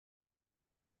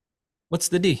What's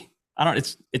the D? I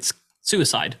don't. It's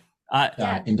suicide.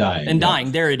 In dying. And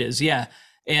dying. There it is. Yeah.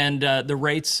 And the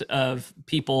rates of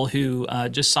people who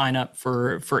just sign up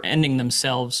for ending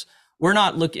themselves. We're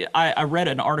not looking. I read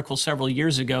an article several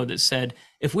years ago that said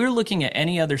if we're looking at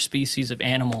any other species of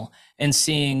animal and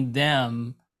seeing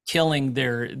them killing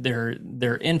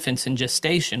their infants in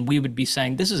gestation, we would be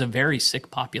saying this is a very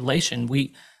sick population.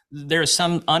 There's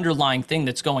some underlying thing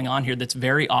that's going on here that's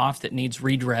very off, that needs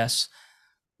redress.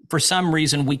 For some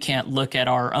reason, we can't look at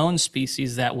our own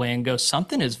species that way and go,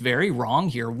 something is very wrong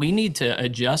here. We need to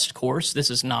adjust course. This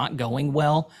is not going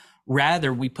well.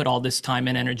 Rather, we put all this time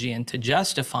and energy into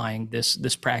justifying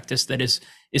this practice that is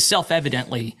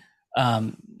self-evidently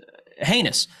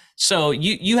heinous. So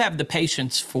you have the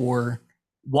patience for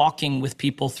walking with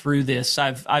people through this.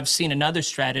 I've seen another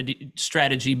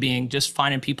strategy being just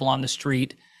finding people on the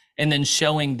street and then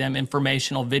showing them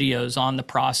informational videos on the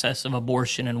process of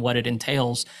abortion and what it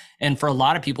entails. And for a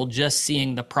lot of people, just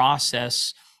seeing the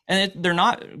process, and they're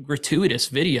not gratuitous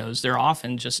videos, they're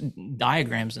often just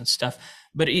diagrams and stuff,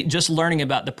 but just learning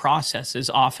about the process is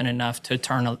often enough to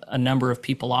turn a number of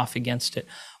people off against it.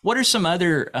 What are some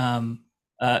other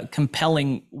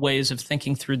compelling ways of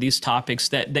thinking through these topics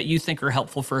that you think are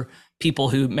helpful for people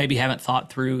who maybe haven't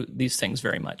thought through these things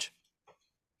very much?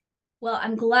 Well,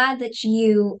 I'm glad that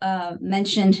you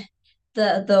mentioned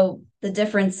the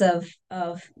difference of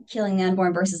killing the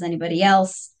unborn versus anybody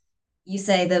else. You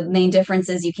say the main difference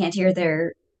is you can't hear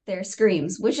their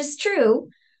screams, which is true.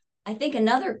 I think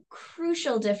another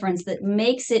crucial difference that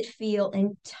makes it feel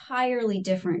entirely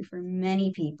different for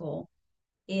many people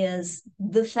is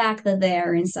the fact that they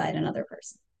are inside another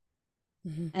person.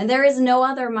 Mm-hmm. And there is no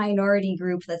other minority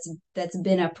group that's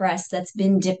been oppressed, that's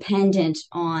been dependent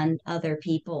on other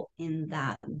people in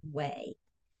that way.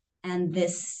 And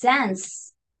this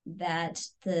sense that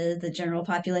the general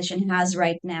population has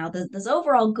right now, this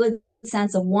overall good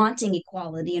sense of wanting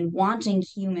equality and wanting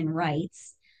human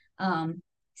rights,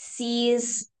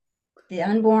 sees the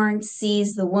unborn,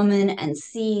 sees the woman, and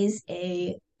sees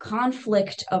a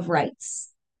conflict of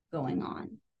rights going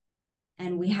on.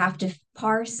 And we have to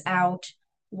parse out,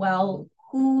 well,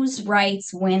 whose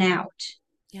rights win out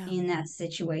in that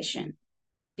situation?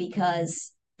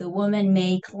 Because the woman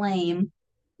may claim,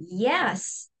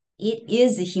 yes, it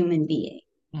is a human being.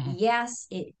 Mm-hmm. Yes,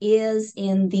 it is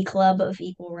in the Club of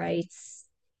Equal Rights.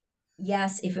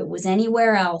 Yes, if it was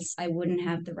anywhere else, I wouldn't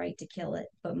have the right to kill it.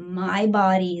 But my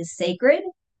body is sacred,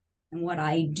 and what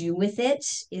I do with it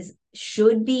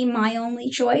should be my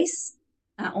only choice,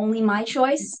 only my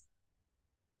choice.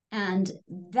 And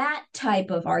that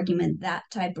type of argument, that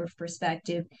type of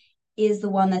perspective is the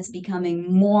one that's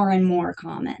becoming more and more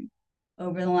common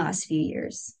over the last few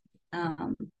years.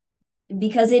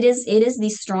 Because it is the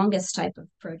strongest type of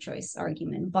pro-choice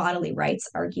argument, bodily rights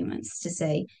arguments, to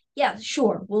say, yeah,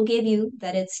 sure, we'll give you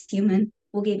that it's human.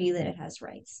 We'll give you that it has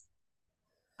rights.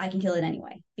 I can kill it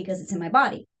anyway because it's in my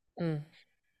body. Mm.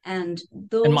 And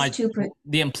those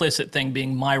the implicit thing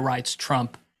being my rights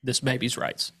trump this baby's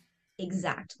rights.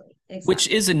 Exactly. Which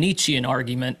is a Nietzschean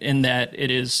argument in that it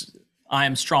is, I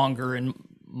am stronger and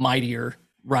mightier,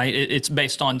 right? It's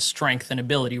based on strength and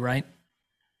ability, right?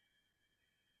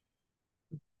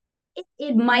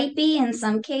 It might be in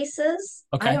some cases.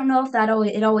 Okay. I don't know if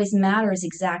it always matters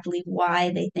exactly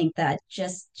why they think that,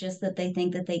 just that they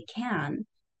think that they can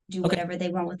do whatever they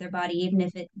want with their body, even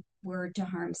if it were to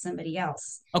harm somebody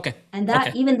else. Okay. And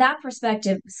even that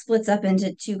perspective splits up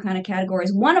into two kind of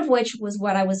categories, one of which was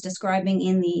what I was describing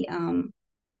in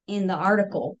the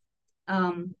article.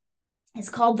 It's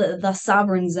called the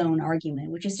sovereign zone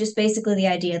argument, which is just basically the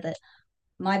idea that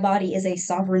my body is a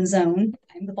sovereign zone.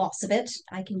 I'm the boss of it.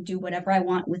 I can do whatever I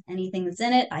want with anything that's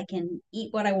in it. I can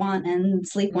eat what I want and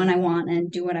sleep when I want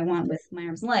and do what I want with my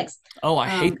arms and legs. Oh, I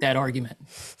hate that argument.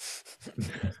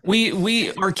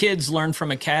 Our kids learn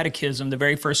from a catechism. The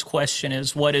very first question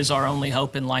is, what is our only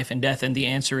hope in life and death? And the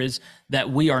answer is that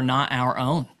we are not our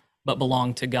own, but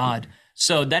belong to God.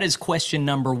 So that is question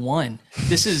number one.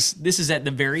 This is at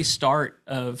the very start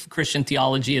of Christian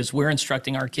theology as we're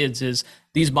instructing our kids is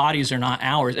these bodies are not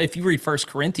ours. If you read 1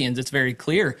 Corinthians, it's very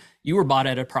clear. You were bought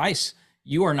at a price.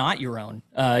 You are not your own.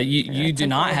 You do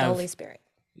not have the Holy Spirit.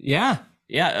 Yeah.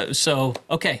 Yeah. So,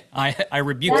 okay. I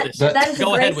rebuke this. That is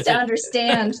Go ahead with to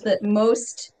understand that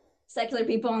most secular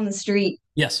people on the street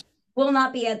yes. will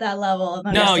not be at that level of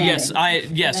understanding.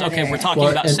 No, yes. Okay. We're talking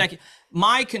about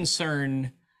my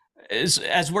concern is,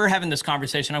 as we're having this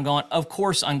conversation, I'm going, of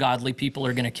course, ungodly people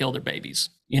are going to kill their babies.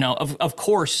 Of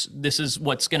course, this is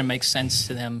what's going to make sense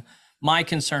to them. My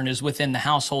concern is within the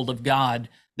household of God,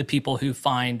 the people who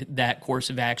find that course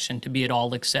of action to be at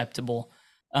all acceptable.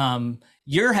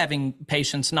 You're having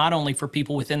patience not only for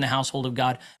people within the household of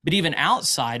God, but even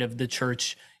outside of the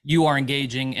church. You are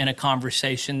engaging in a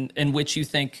conversation in which you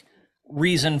think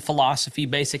reason, philosophy,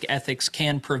 basic ethics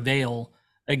can prevail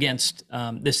against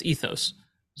this ethos.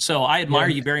 So I Yeah, admire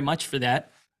you very much for that.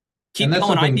 and Keep that's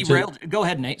going. I something to derailed. Go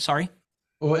ahead, Nate. Sorry.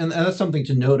 well, and that's something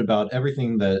to note about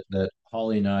everything that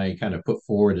Holly and I kind of put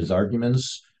forward as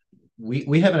arguments.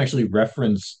 We haven't actually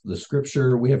referenced the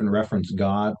scripture. We haven't referenced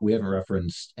God. We haven't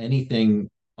referenced anything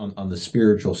on the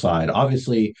spiritual side.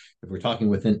 Obviously, if we're talking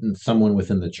within someone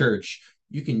within the church,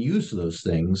 you can use those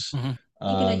things. Mm-hmm.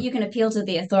 Um, You can appeal to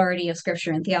the authority of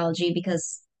scripture and theology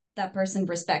because that person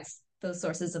respects those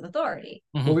sources of authority.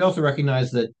 but Mm-hmm. we also recognize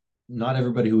that not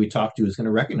everybody who we talk to is going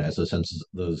to recognize those senses,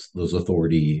 those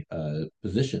authority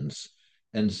positions,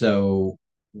 and so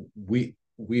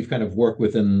we've kind of worked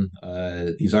within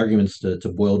these arguments to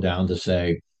boil down to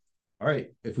say, all right,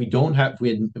 if we don't have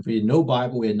if we had no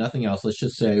Bible, we had nothing else. Let's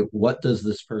just say, what does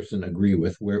this person agree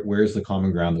with? Where's the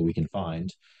common ground that we can find?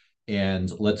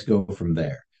 And let's go from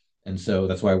there. And so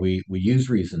that's why we use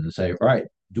reason and say, all right,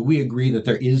 do we agree that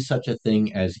there is such a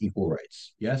thing as equal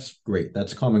rights? Yes, great.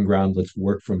 That's common ground. Let's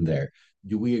work from there.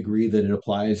 Do we agree that it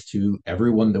applies to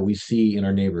everyone that we see in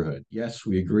our neighborhood? Yes,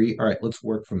 we agree. All right, let's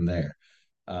work from there.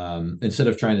 Instead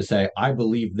of trying to say, I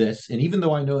believe this, and even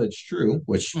though I know it's true,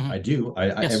 which Mm-hmm. I do,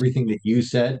 Yes. everything that you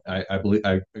said, I believe,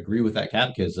 I agree with that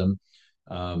catechism.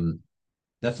 Um,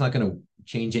 that's not going to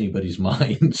change anybody's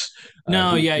minds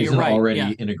No, who yeah, you're isn't right. Yeah.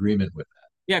 already in agreement with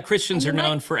Yeah, And Christians are you might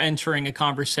known for entering a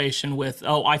conversation with,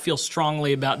 "Oh, I feel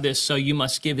strongly about this, so you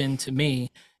must give in to me."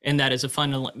 And that is a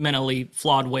fundamentally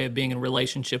flawed way of being in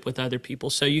relationship with other people.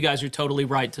 So you guys are totally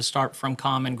right to start from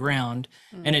common ground.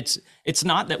 And it's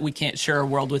not that we can't share a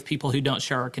world with people who don't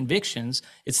share our convictions.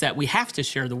 It's that we have to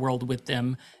share the world with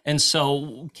them. And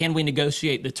so can we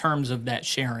negotiate the terms of that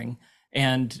sharing?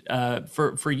 And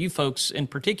for you folks in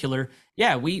particular,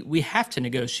 yeah, we have to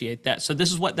negotiate that. So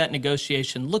this is what that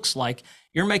negotiation looks like.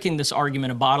 You're making this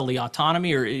argument of bodily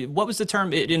autonomy, or what was the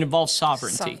term? It involves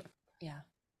sovereignty. Yeah.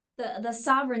 the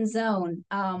sovereign zone.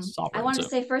 I Sovereign wanted to zone.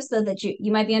 say first though that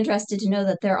you might be interested to know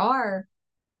that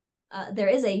there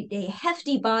is a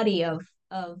hefty body of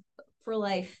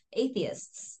pro-life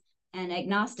atheists and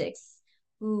agnostics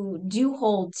who do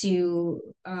hold to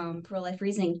pro-life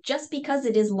reasoning just because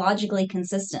it is logically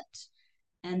consistent,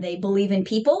 and they believe in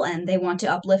people and they want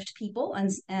to uplift people,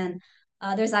 and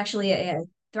there's actually a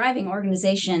thriving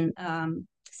organization,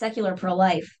 Secular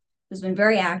Pro-Life, who's been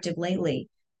very active lately,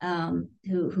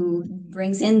 who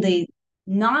brings in the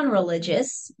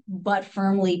non-religious but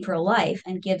firmly pro-life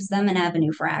and gives them an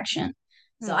avenue for action.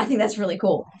 So I think that's really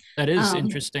cool. That is Um,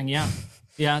 interesting. Yeah.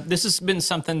 Yeah. This has been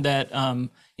something that,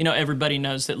 everybody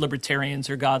knows that libertarians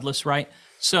are godless, right?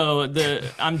 So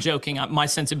I'm joking. My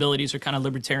sensibilities are kind of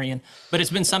libertarian, but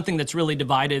it's been something that's really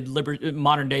divided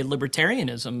modern day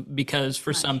libertarianism, because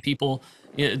for some people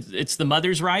it's the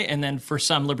mother's right. And then for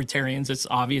some libertarians, it's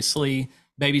obviously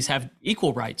babies have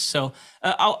equal rights. So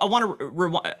I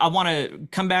want to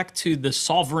come back to the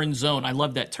sovereign zone. I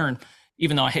love that term,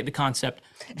 even though I hate the concept.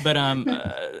 But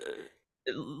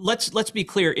let's be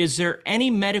clear. Is there any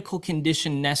medical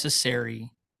condition necessary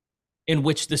in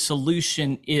which the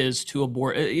solution is to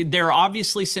abort? There are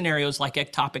obviously scenarios like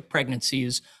ectopic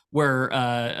pregnancies where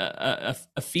a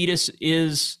fetus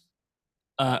is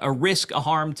a risk, a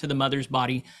harm to the mother's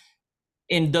body.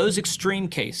 In those extreme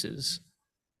cases,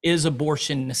 is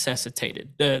abortion necessitated?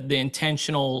 The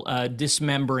intentional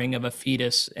dismembering of a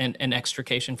fetus and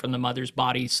extrication from the mother's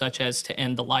body, such as to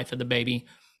end the life of the baby,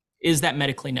 is that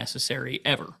medically necessary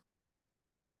ever?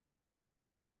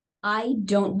 I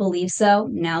don't believe so.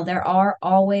 Now, there are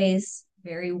always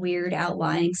very weird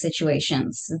outlying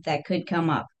situations that could come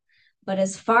up. But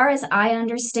as far as I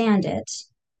understand it,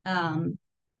 um,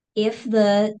 if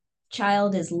the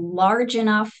child is large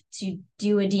enough to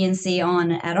do a DNC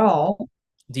on at all,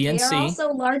 they are DNC. also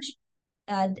large,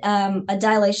 a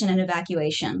dilation and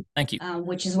evacuation, Thank you.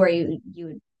 which is where you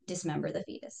would dismember the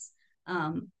fetus.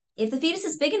 If the fetus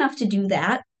is big enough to do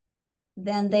that,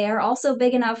 then they are also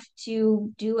big enough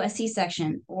to do a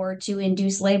C-section or to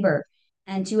induce labor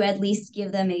and to at least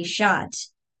give them a shot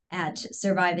at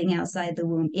surviving outside the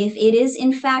womb. If it is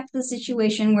in fact the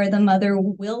situation where the mother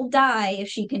will die if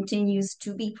she continues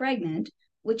to be pregnant,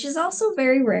 which is also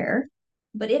very rare,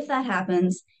 but if that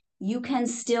happens, you can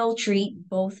still treat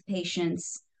both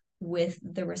patients with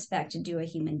the respect due a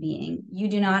human being. You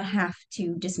do not have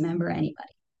to dismember anybody.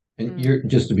 And you're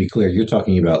just to be clear, you're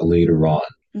talking about later on,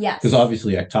 because Yes.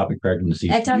 obviously ectopic pregnancies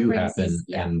Ectopic do happen, pregnancies,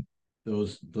 yeah. and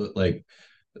like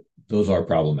those are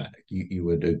problematic. You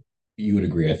would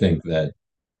agree, I think, that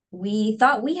we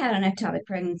thought we had an ectopic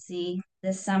pregnancy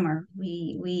this summer.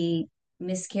 We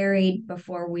miscarried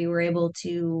before we were able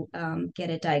to get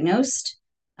it diagnosed.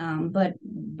 But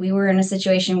we were in a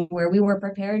situation where we were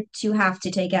prepared to have to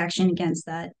take action against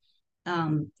that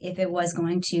if it was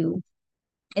going to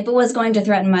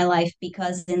threaten my life,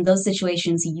 because in those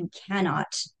situations you cannot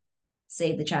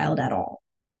save the child at all.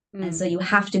 And so you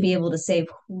have to be able to save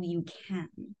who you can.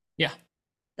 Yeah.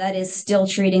 That is still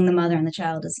treating the mother and the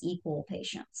child as equal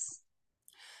patients.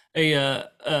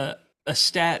 A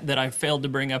stat that I failed to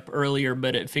bring up earlier,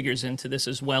 but it figures into this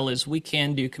as well, is we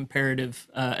can do comparative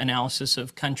analysis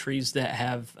of countries that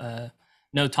have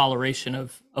no toleration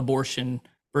of abortion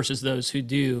versus those who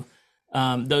do.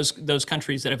 Those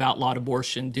countries that have outlawed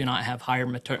abortion do not have higher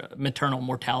maternal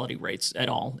mortality rates at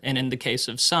all, and in the case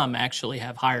of some, actually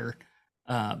have higher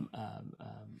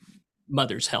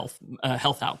mothers' health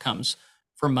outcomes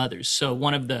for mothers. So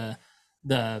one of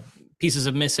the pieces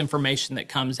of misinformation that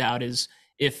comes out is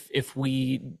if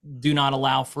we do not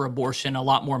allow for abortion, a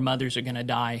lot more mothers are going to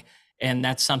die, and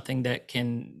that's something that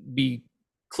can be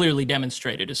clearly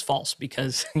demonstrated as false,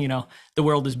 because the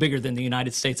world is bigger than the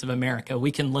United States of America.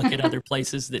 We can look at other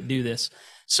places that do this.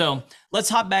 So let's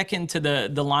hop back into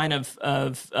the line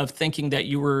of thinking that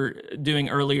you were doing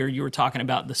earlier. You were talking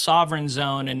about the sovereign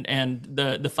zone and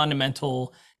the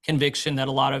fundamental conviction that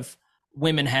a lot of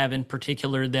women have, in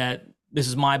particular, that this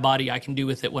is my body, I can do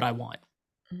with it what I want.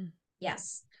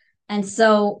 Yes. And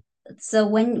so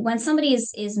when somebody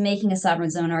is making a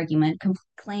sovereign zone argument,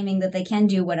 claiming that they can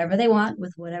do whatever they want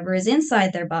with whatever is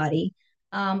inside their body,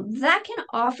 that can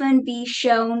often be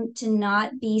shown to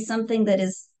not be something that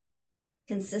is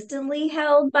consistently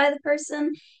held by the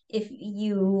person if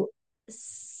you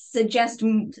suggest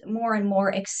more and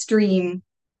more extreme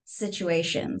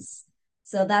situations.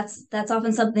 So that's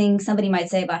often something somebody might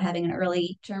say about having an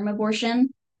early term abortion.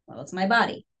 Well, it's my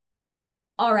body.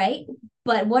 All right,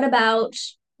 but what about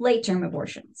late term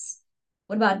abortions?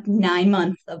 What about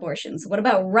 9-month abortions? What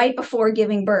about right before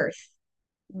giving birth?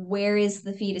 Where is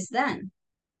the fetus then?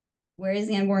 Where is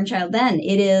the unborn child then?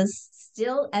 It is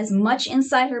still as much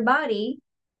inside her body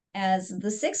as the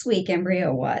 6-week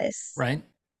embryo was. Right.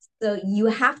 So you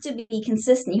have to be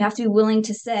consistent. You have to be willing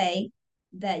to say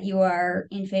that you are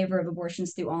in favor of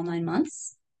abortions through all 9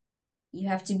 months. You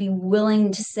have to be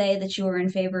willing to say that you are in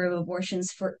favor of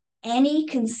abortions for any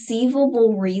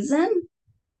conceivable reason,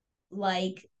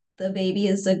 like the baby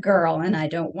is a girl and I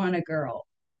don't want a girl.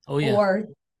 Oh, yeah. Or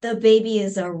the baby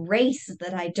is a race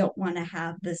that I don't want to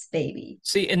have this baby.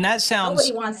 See, and that sounds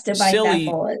Nobody wants to bite silly.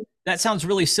 That bullet. That sounds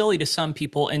really silly to some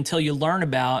people until you learn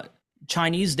about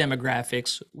Chinese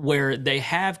demographics, where they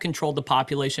have controlled the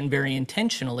population very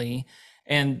intentionally,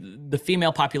 and the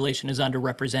female population is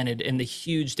underrepresented in the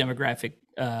huge demographic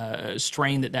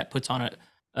strain that puts on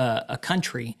a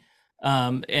country.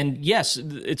 And yes,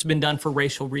 it's been done for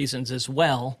racial reasons as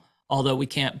well, although we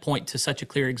can't point to such a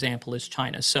clear example as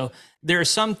China. So there are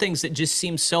some things that just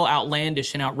seem so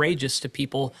outlandish and outrageous to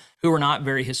people who are not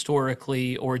very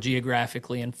historically or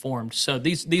geographically informed. So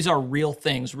these are real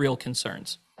things, real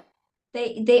concerns.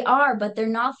 They are, but they're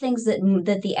not things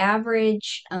that the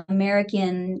average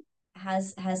American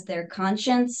has their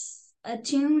conscience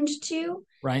attuned to.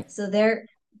 Right. So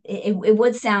it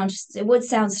would sound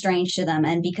strange to them,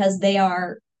 and because they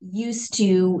are used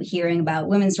to hearing about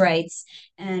women's rights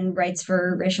and rights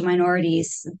for racial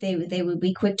minorities, they would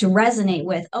be quick to resonate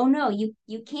with, oh no,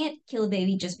 you can't kill a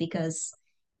baby just because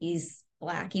he's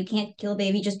black. You can't kill a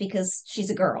baby just because she's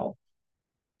a girl.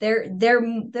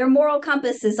 Their moral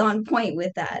compass is on point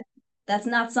with that. That's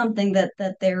not something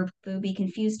that they would be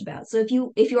confused about. So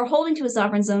if you're holding to a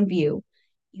sovereign zone view,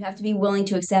 you have to be willing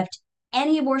to accept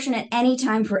any abortion at any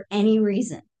time for any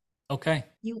reason. Okay.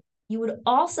 You would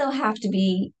also have to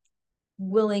be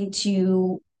willing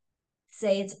to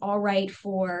say it's all right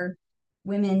for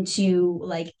women to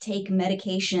like take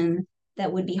medication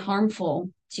that would be harmful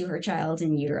to her child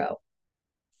in utero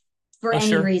for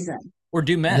any reason. Or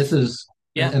do meth.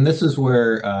 This is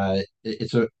where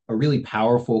it's a really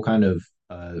powerful kind of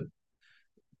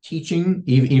teaching,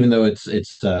 even though it's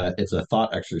a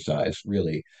thought exercise,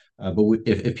 really. But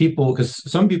if people,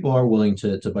 because some people are willing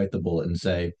to bite the bullet and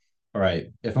say, all right,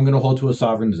 if I'm going to hold to a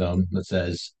sovereign zone that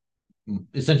says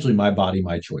essentially my body,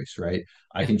 my choice, right?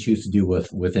 I can choose to do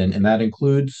within, and that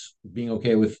includes being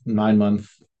okay with 9-month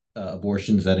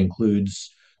abortions. That includes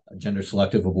gender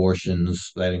selective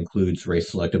abortions. That includes race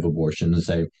selective abortions.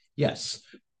 Say yes,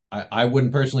 I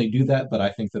wouldn't personally do that, but I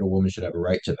think that a woman should have a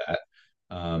right to that.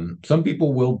 Some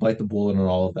people will bite the bullet on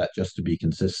all of that just to be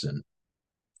consistent.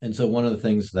 And so one of the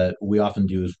things that we often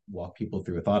do is walk people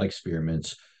through a thought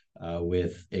experiment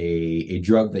with a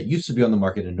drug that used to be on the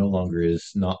market and no longer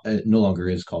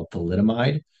is called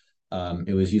thalidomide.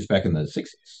 It was used back in the 60s, I think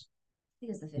it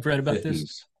was the You've read 50s. about this?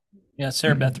 50s. Yeah,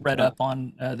 Sarah Beth read Uh, up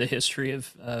on the history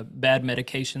of bad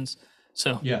medications.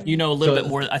 So yeah. you know a little bit So,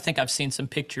 more. I think I've seen some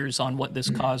pictures on what this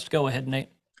caused. Go ahead, Nate.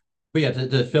 but yeah,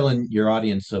 to fill in your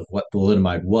audience of what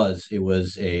thalidomide was, it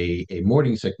was a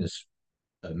morning sickness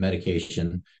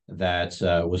medication that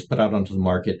was put out onto the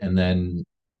market, and then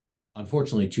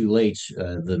unfortunately too late,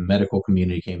 the medical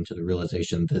community came to the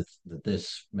realization that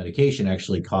this medication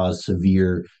actually caused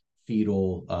severe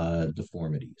fetal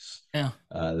deformities. Yeah,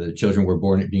 The children were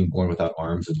being born without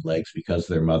arms and legs because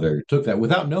their mother took that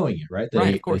without knowing it, right? right,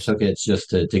 of They course. took it just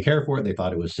to care for it. They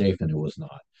thought it was safe, and it was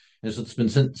not. And so it's been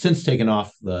since taken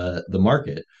off the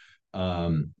market.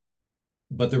 Um,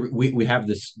 but we have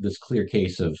this clear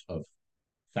case of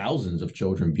thousands of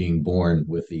children being born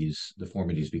with these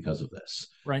deformities because of this.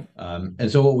 Right. And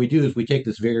so what we do is we take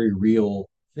this very real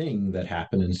thing that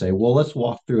happened and say, well, let's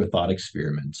walk through a thought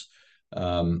experiment.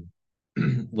 Um,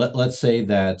 let's say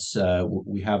that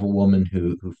we have a woman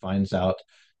who finds out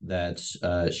that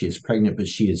she is pregnant, but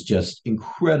she is just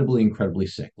incredibly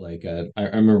sick. Like I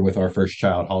remember with our first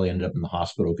child, Holly ended up in the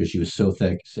hospital because she was so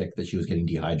sick that she was getting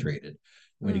dehydrated.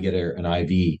 We had to get her an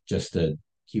IV just to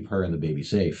keep her and the baby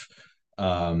safe.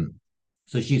 Um,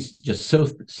 so she's just so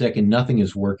sick and nothing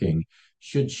is working.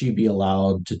 Should she be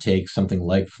allowed to take something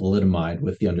like thalidomide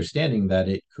with the understanding that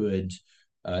it could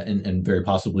and very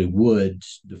possibly would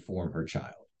deform her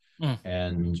child?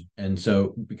 Mm. And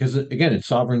so because again, it's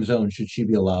sovereign zone, should she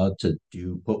be allowed to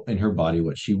put in her body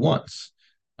what she wants?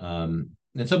 And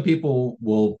some people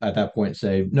will at that point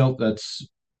say, no, that's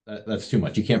too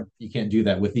much. You can't do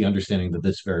that with the understanding that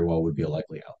this very well would be a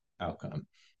likely outcome.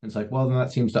 And it's like, well, then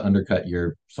that seems to undercut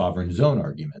your sovereign zone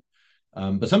argument.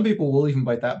 But some people will even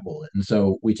bite that bullet. And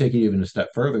so we take it even a step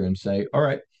further and say, all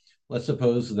right, let's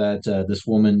suppose that this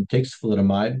woman takes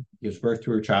thalidomide, gives birth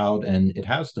to her child, and it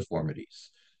has deformities.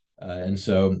 And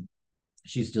so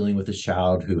she's dealing with this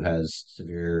child who has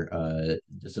severe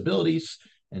disabilities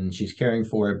and she's caring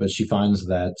for it, but she finds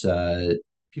that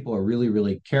people are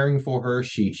really caring for her.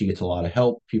 She gets a lot of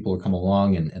help. People are coming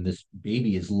along, and this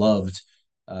baby is loved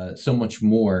so much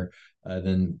more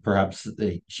than perhaps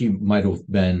she might have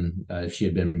been if she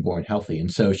had been born healthy.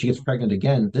 And so she gets pregnant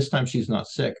again. This time she's not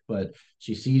sick, but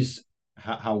she sees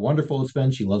how wonderful it's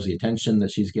been. She loves the attention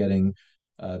that she's getting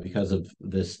because of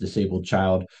this disabled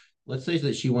child. Let's say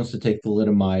that she wants to take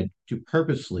thalidomide to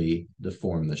purposely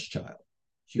deform this child.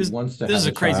 She wants to This have is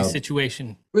a crazy child.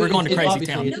 situation. We're going to crazy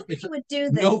town. Nobody would do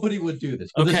this. Nobody would do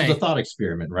this. But this is Okay. a thought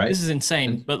experiment, right? This is insane,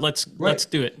 And but let's right.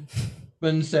 do it.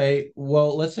 And say,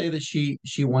 well, let's say that she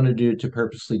wanted to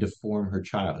purposely deform her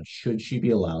child. Should she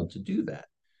be allowed to do that?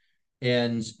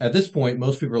 And at this point,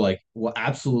 most people are like, well,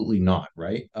 absolutely not,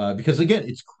 right? Because again,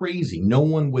 it's crazy. No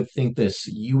one would think this.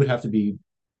 You would have to be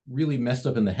really messed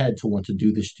up in the head to want to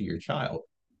do this to your child.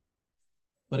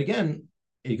 But again,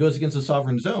 it goes against the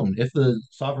sovereign zone. If the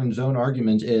sovereign zone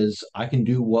argument is I can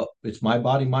do what it's my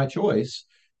body, my choice,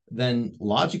 then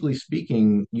logically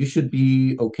speaking, you should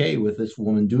be okay with this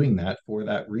woman doing that for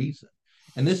that reason.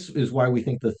 And this is why we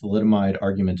think the thalidomide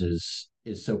argument is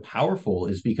so powerful,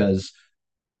 is because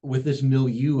with this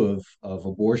milieu of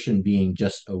abortion being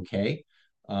just okay,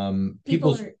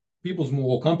 people's people's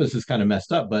moral compass is kind of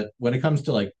messed up. But when it comes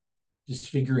to like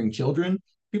disfiguring children,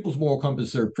 people's moral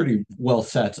compass are pretty well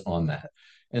set on that.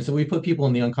 And so we put people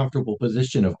in the uncomfortable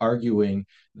position of arguing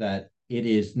that it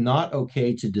is not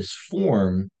okay to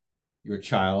disform your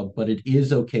child, but it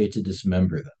is okay to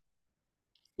dismember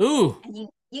them. Ooh.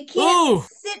 You can't Ooh.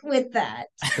 sit with that.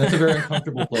 That's a very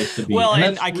uncomfortable place to be. Well,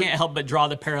 and I can't help but draw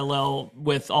the parallel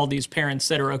with all these parents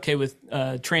that are okay with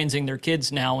transing their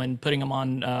kids now and putting them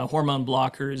on hormone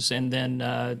blockers and then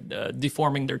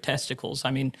deforming their testicles.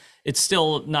 I mean, it's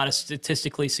still not a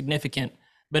statistically significant,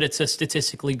 but it's a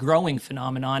statistically growing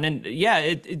phenomenon. And yeah,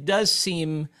 it does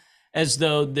seem as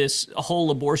though this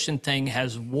whole abortion thing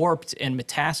has warped and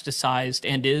metastasized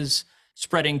and is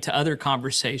spreading to other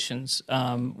conversations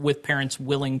with parents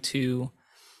willing to.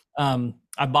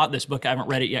 I bought this book, I haven't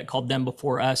read it yet, called Them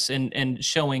Before Us, and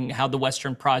showing how the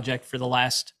Western Project for the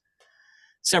last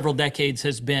several decades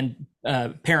has been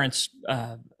parents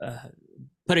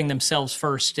putting themselves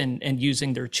first and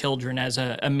using their children as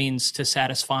a means to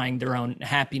satisfying their own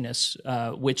happiness,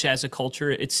 which as a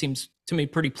culture, it seems to me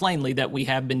pretty plainly that we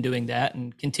have been doing that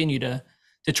and continue to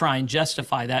try and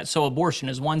justify that. So abortion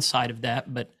is one side of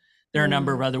that, but there are a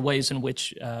number of other ways in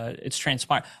which it's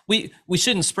transpired. We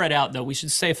shouldn't spread out, though. We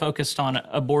should stay focused on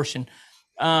abortion.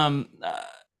 I'm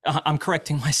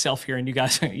correcting myself here, and you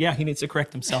guys, yeah, he needs to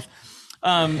correct himself.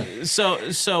 I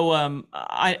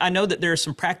know that there are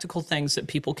some practical things that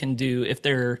people can do if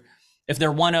they're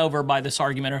won over by this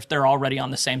argument, or if they're already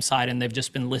on the same side and they've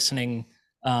just been listening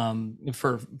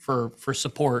for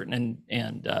support and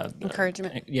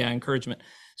Encouragement. encouragement.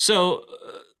 So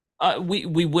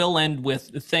we will end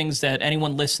with the things that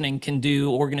anyone listening can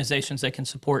do, organizations that can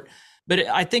support. But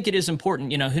I think it is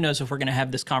important. Who knows if we're going to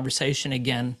have this conversation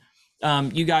again.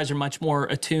 You guys are much more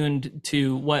attuned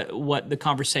to what the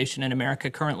conversation in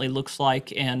America currently looks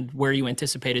like and where you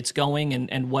anticipate it's going,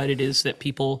 and what it is that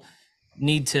people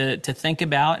need to think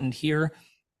about and hear.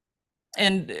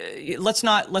 And let's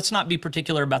not be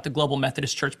particular about the Global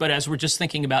Methodist Church, but as we're just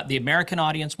thinking about the American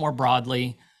audience more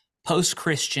broadly,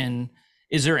 post-Christian,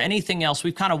 is there anything else?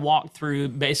 We've kind of walked through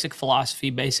basic philosophy,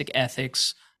 basic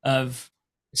ethics of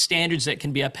standards that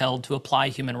can be upheld to apply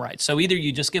human rights. So either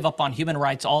you just give up on human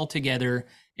rights altogether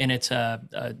and it's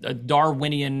a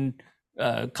Darwinian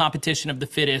competition of the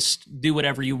fittest, do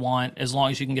whatever you want as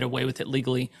long as you can get away with it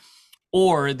legally,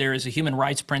 or there is a human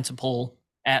rights principle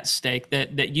at stake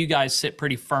that you guys sit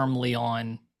pretty firmly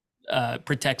on,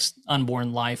 protects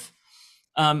unborn life.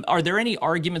 Are there any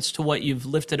arguments to what you've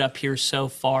lifted up here so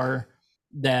far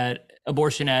that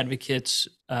abortion advocates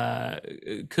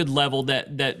could level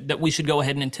that we should go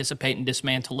ahead and anticipate and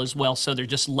dismantle as well, so they're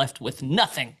just left with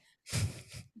nothing?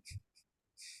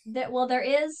 There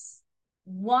is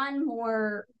one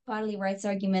more bodily rights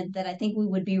argument that I think we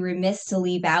would be remiss to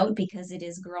leave out because it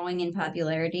is growing in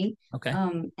popularity. Okay.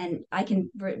 And I can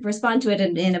respond to it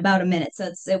in about a minute,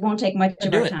 so it won't take much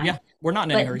of our time. Yeah, we're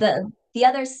not in any hurry. The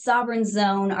other sovereign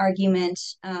zone argument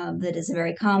that is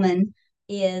very common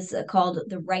is called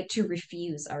the right to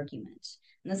refuse argument.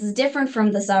 And this is different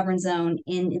from the sovereign zone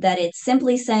in that it's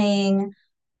simply saying,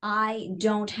 I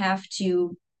don't have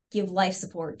to give life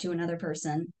support to another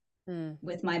person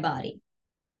with my body.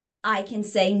 I can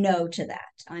say no to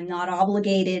that. I'm not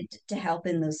obligated to help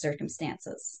in those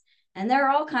circumstances. And there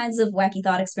are all kinds of wacky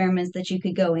thought experiments that you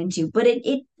could go into, but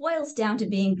it boils down to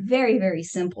being very, very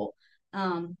simple.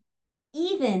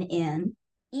 Even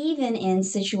in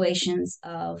situations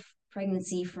of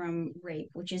pregnancy from rape,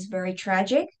 which is very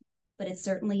tragic, but it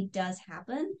certainly does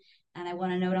happen. And I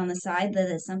want to note on the side that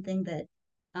it's something that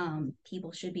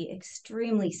people should be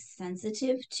extremely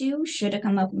sensitive to should it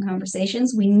come up in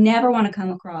conversations. We never want to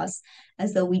come across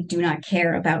as though we do not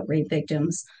care about rape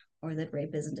victims or that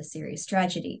rape isn't a serious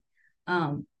tragedy.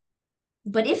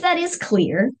 But if that is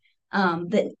clear,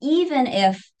 that even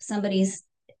if somebody's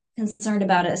concerned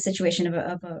about a situation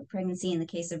of a pregnancy in the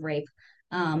case of rape,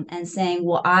 and saying,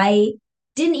 well, I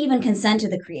didn't even consent to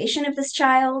the creation of this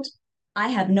child. I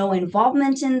have no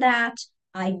involvement in that.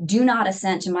 I do not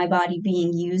assent to my body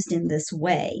being used in this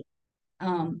way.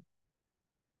 The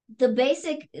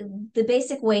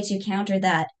basic way to counter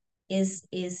that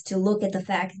is to look at the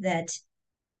fact that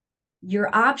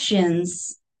your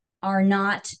options are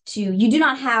not you do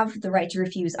not have the right to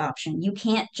refuse option. You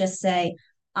can't just say,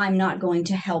 I'm not going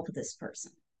to help this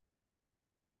person.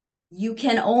 You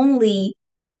can only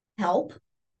help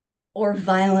or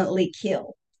violently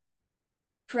kill.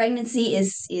 Pregnancy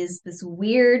is this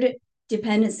weird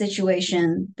dependent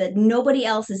situation that nobody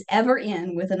else is ever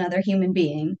in with another human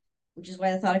being, which is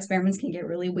why the thought experiments can get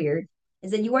really weird,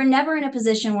 is that you are never in a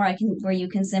position where you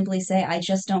can simply say, I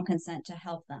just don't consent to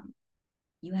help them.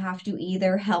 You have to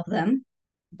either help them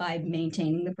by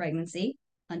maintaining the pregnancy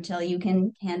until you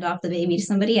can hand off the baby to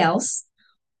somebody else,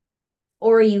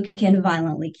 or you can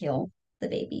violently kill the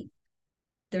baby.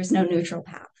 There's no neutral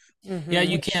path. Mm-hmm. Yeah,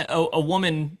 you can't. A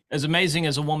woman, as amazing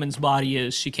as a woman's body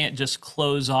is, she can't just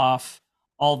close off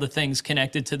all the things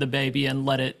connected to the baby and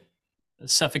let it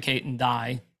suffocate and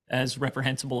die, as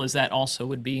reprehensible as that also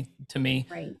would be to me.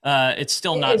 Right. It's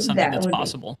still not something that's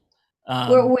possible.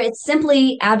 It's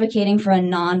simply advocating for a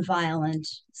nonviolent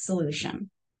solution.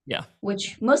 Yeah.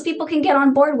 Which most people can get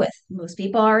on board with. Most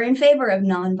people are in favor of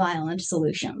nonviolent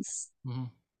solutions. Mm-hmm.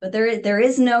 But there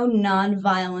is no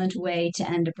nonviolent way to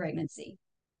end a pregnancy.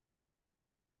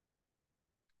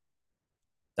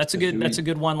 That's a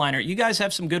good one-liner. You guys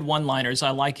have some good one-liners. I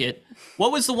like it.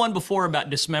 What was the one before about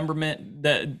dismemberment?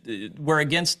 That we're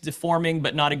against deforming,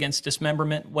 but not against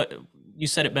dismemberment. What, you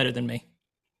said it better than me.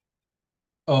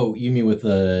 Oh, you mean with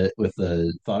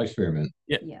the thought experiment?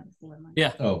 Yeah.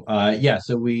 Yeah. Oh, yeah.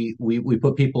 So we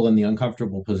put people in the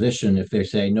uncomfortable position if they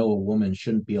say no, a woman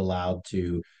shouldn't be allowed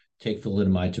to take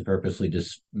thalidomide to purposely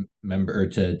dismember or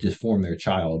to deform their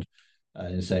child,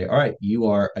 and say, all right, you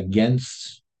are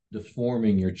against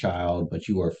deforming your child, but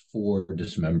you are for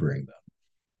dismembering them.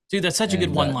 Dude, that's such a good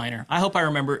And one-liner. I hope I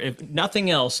remember. If nothing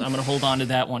else, I'm going to hold on to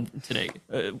that one today.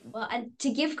 Well, and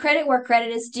to give credit where credit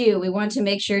is due, we want to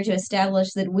make sure to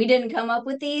establish that we didn't come up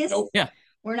with these. Nope. Yeah.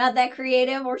 We're not that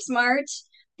creative or smart.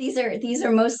 These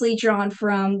are mostly drawn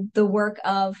from the work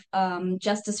of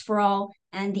Justice for All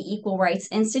and the Equal Rights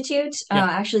Institute. Yeah.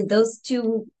 Actually, those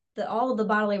two, all of the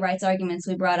bodily rights arguments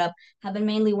we brought up have been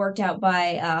mainly worked out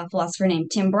by a philosopher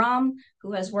named Tim Brom,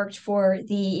 who has worked for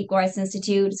the Equal Rights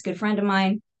Institute. It's a good friend of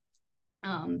mine.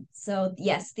 So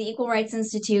yes, the Equal Rights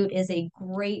Institute is a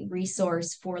great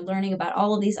resource for learning about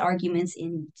all of these arguments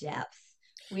in depth.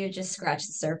 We have just scratched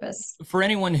the surface. For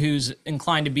anyone who's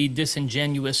inclined to be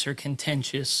disingenuous or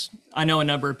contentious, I know a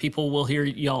number of people will hear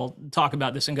y'all talk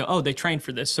about this and go, "Oh, they trained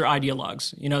for this. They're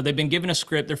ideologues. You know, they've been given a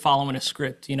script. They're following a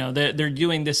script. You know, they're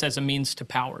doing this as a means to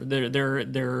power.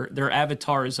 They're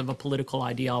avatars of a political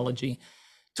ideology."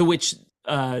 To which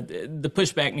the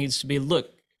pushback needs to be,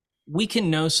 look, we can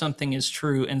know something is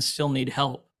true and still need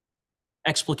help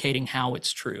explicating how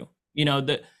it's true. You know,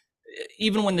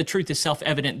 even when the truth is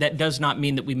self-evident, that does not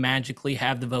mean that we magically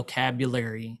have the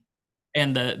vocabulary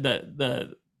and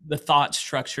the thought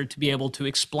structure to be able to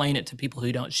explain it to people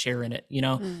who don't share in it, you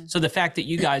know? So the fact that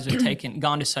you guys have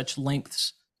gone to such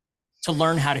lengths to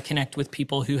learn how to connect with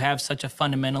people who have such a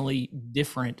fundamentally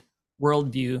different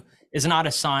worldview is not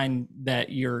a sign that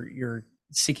you're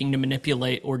seeking to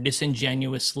manipulate or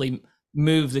disingenuously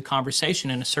move the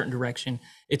conversation in a certain direction.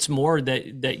 It's more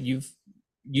that you've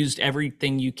used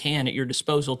everything you can at your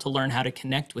disposal to learn how to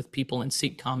connect with people and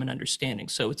seek common understanding.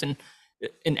 So it's an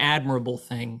admirable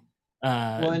thing.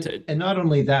 And not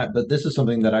only that, but this is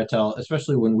something that I tell,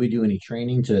 especially when we do any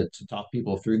training to talk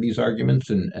people through these arguments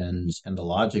and the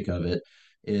logic of it,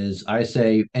 is I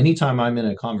say anytime I'm in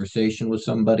a conversation with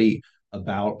somebody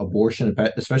about abortion,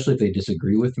 especially if they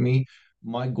disagree with me,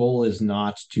 my goal is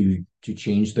not to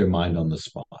change their mind on the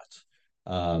spot.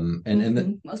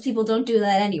 Most people don't do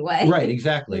that anyway. Right,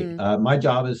 exactly. My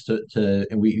job is to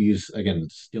and we use, again,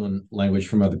 stealing language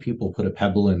from other people, put a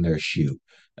pebble in their shoe.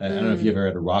 I don't know if you ever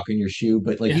had a rock in your shoe,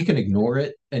 but like you can ignore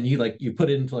it and you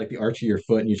put it into like the arch of your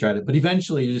foot and you try to, but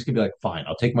eventually you're just gonna be like, fine,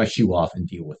 I'll take my shoe off and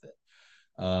deal with it.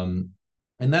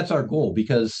 And that's our goal,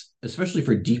 because especially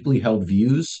for deeply held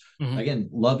views, again,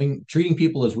 treating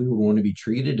people as we would want to be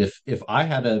treated. If I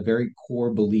had a very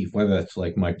core belief, whether that's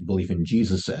like my belief in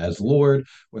Jesus as Lord,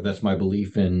 whether that's my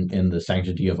belief in the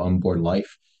sanctity of unborn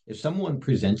life, if someone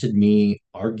presented me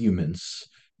arguments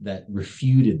that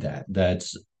refuted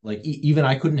that's like even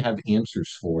I couldn't have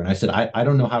answers for, and I said I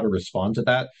don't know how to respond to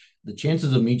that, the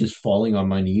chances of me just falling on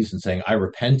my knees and saying I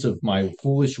repent of my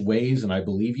foolish ways and I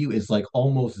believe you is like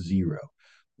almost zero.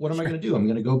 What am I going to do? I'm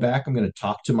going to go back. I'm going to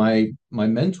talk to my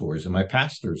mentors and my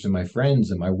pastors and my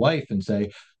friends and my wife and say,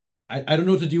 I don't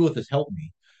know what to do with this. Help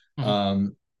me.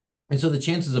 And so the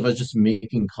chances of us just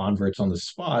making converts on the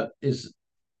spot is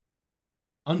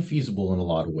unfeasible in a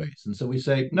lot of ways. And so we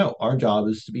say, no, our job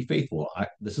is to be faithful.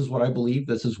 This is what I believe.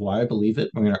 This is why I believe it.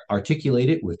 I'm going to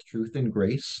articulate it with truth and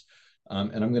grace.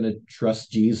 And I'm going to trust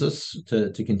Jesus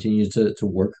to continue to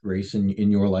work grace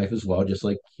in your life as well, just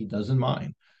like he does in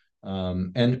mine.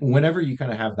 And whenever you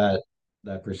kind of have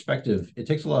that perspective, it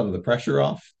takes a lot of the pressure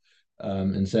off.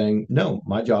 And saying, no,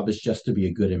 my job is just to be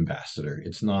a good ambassador.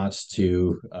 It's not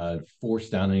to force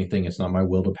down anything. It's not my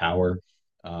will to power.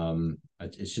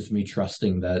 It's just me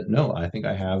trusting that, no, I think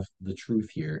I have the truth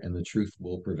here and the truth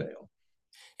will prevail.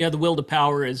 Yeah, the will to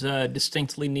power is a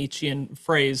distinctly Nietzschean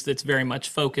phrase that's very much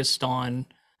focused on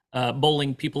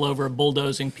bowling people over,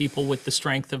 bulldozing people with the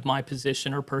strength of my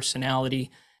position or personality.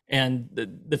 And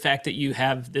the fact that you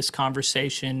have this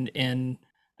conversation in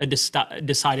a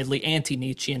decidedly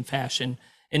anti-Nietzschean fashion,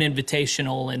 an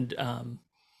invitational and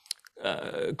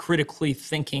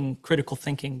critical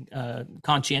thinking,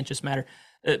 conscientious matter,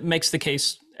 it makes the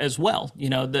case as well. You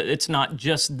know, it's not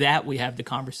just that we have the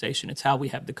conversation, it's how we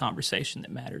have the conversation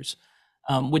that matters,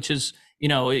 which is, you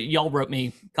know, y'all wrote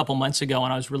me a couple months ago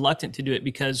and I was reluctant to do it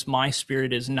because my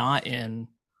spirit is not in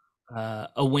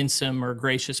a winsome or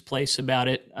gracious place about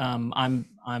it.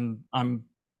 I'm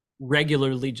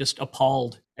regularly just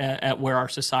appalled at where our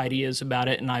society is about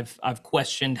it, and I've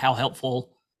questioned how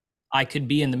helpful I could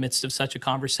be in the midst of such a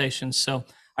conversation. So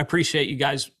I appreciate you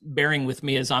guys bearing with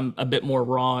me as I'm a bit more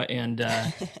raw and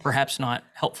perhaps not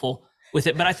helpful with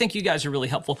it, but I think you guys are really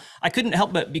helpful. I couldn't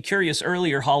help but be curious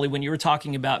earlier, Holly, when you were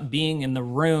talking about being in the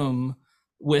room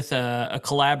with a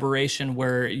collaboration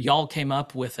where y'all came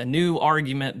up with a new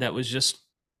argument that was just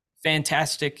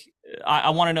fantastic. I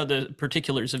want to know the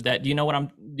particulars of that. Do you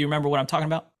remember what I'm talking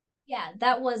about? Yeah,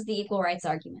 that was the equal rights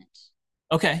argument.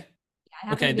 Okay.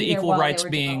 Yeah, okay. The equal rights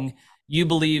being, you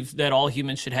believe that all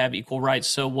humans should have equal rights.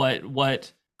 So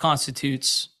what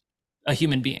constitutes a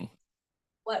human being?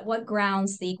 What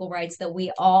grounds the equal rights that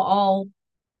we all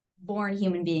born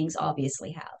human beings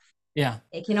obviously have? Yeah.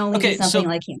 It can only be Okay, something so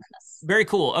like humanness. very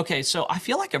cool. Okay, so I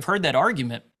feel like I've heard that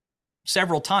argument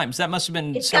several times. That must have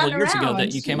been It's several gotten years ago that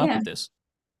around. you came up Yeah. with this.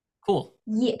 Cool.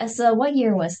 Yeah. So what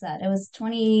year was that? It was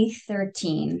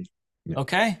 2013.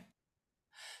 Okay.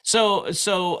 So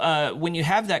when you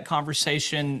have that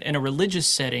conversation in a religious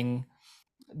setting,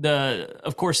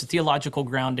 of course the theological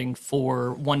grounding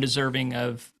for one deserving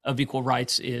of equal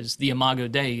rights is the imago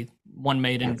Dei, one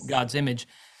made in God's image.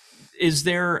 Is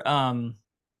there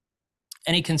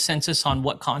any consensus on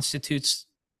what constitutes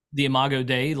the imago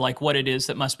Dei, like what it is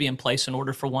that must be in place in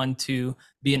order for one to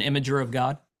be an imager of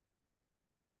God?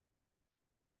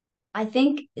 I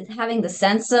think having the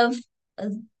sense of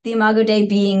the Imago Dei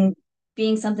being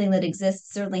something that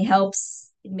exists certainly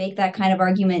helps make that kind of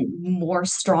argument more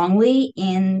strongly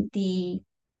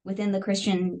within the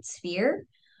Christian sphere.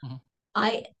 Mm-hmm.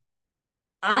 I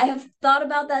have thought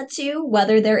about that too,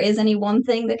 whether there is any one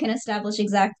thing that can establish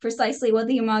precisely what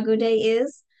the Imago Dei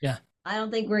is. Yeah. I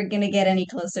don't think we're going to get any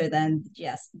closer than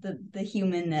the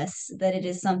humanness, that it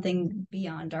is something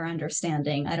beyond our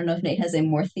understanding. I don't know if Nate has a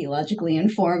more theologically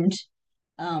informed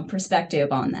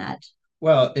perspective on that.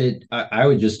 Well, I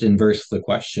would just inverse the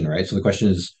question, right? So the question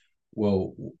is,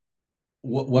 well,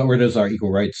 where does our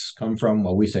equal rights come from?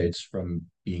 Well, we say it's from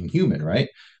being human, right?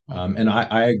 And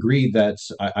I agree that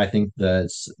I think that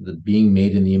the being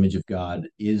made in the image of God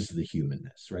is the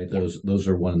humanness, right? Yeah. Those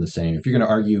are one and the same. If you're going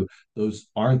to argue those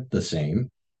aren't the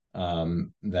same,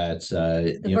 that's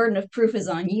the burden of proof is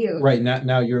on you, right?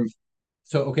 Now you're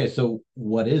so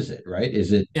what is it, right?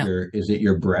 Is it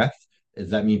your breath?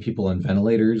 Does that mean people on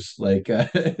ventilators like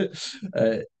aren't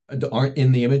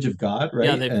in the image of God,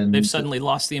 right? Yeah, they've suddenly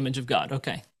lost the image of God.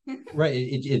 Okay.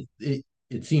 Right.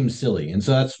 It seems silly. And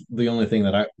so that's the only thing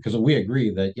because we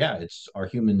agree that, yeah, it's our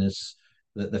humanness,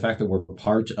 the fact that we're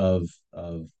part of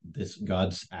this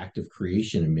God's act of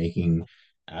creation and making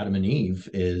Adam and Eve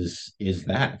is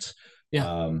that.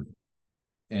 Yeah.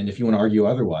 And if you want to argue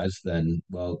otherwise, then,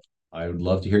 well, I would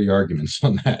love to hear your arguments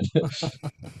on that.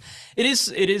 It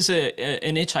is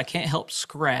an itch I can't help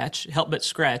but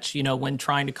scratch, when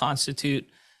trying to constitute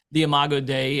the Imago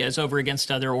Dei as over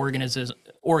against other organisms.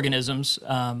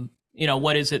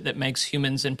 What is it that makes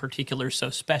humans in particular so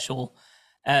special?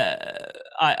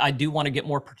 I do want to get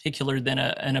more particular than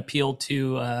an appeal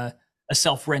to a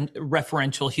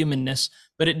self-referential humanness,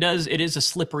 but it is a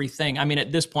slippery thing. I mean,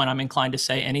 at this point, I'm inclined to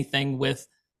say anything with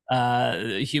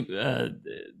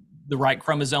the right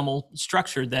chromosomal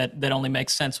structure that only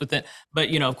makes sense with it.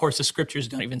 But of course, the scriptures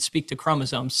don't even speak to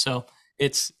chromosomes, so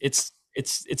it's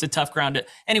a tough ground.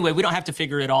 Anyway, we don't have to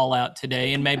figure it all out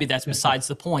today, and maybe that's besides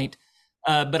the point.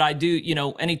 But I do,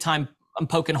 anytime I'm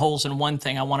poking holes in one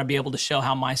thing, I want to be able to show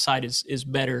how my side is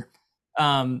better.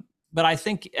 But I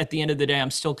think at the end of the day,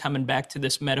 I'm still coming back to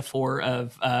this metaphor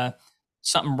of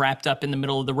something wrapped up in the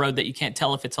middle of the road that you can't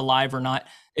tell if it's alive or not.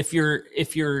 If your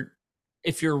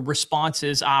response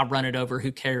is, run it over,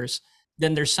 who cares?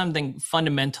 Then there's something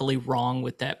fundamentally wrong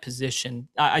with that position.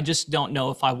 I just don't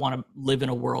know if I want to live in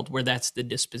a world where that's the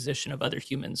disposition of other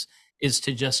humans, is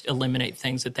to just eliminate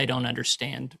things that they don't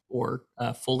understand or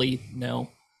fully know.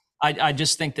 I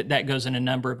just think that goes in a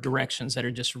number of directions that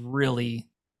are just really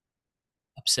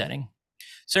upsetting.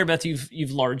 Sarah Beth,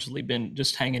 you've largely been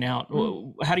just hanging out.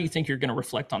 Mm-hmm. How do you think you're going to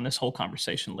reflect on this whole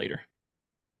conversation later?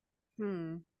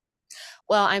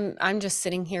 Well, I'm just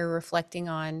sitting here reflecting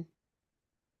on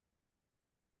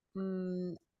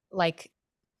like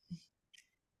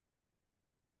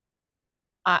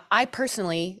I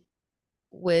personally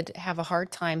would have a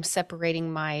hard time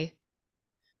separating my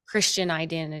Christian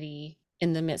identity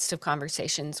in the midst of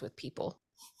conversations with people.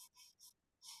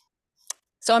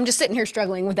 So I'm just sitting here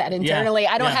struggling with that internally.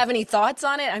 I don't have any thoughts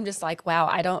on it. I'm just like, wow,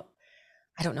 I don't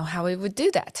know how we would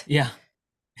do that. Yeah.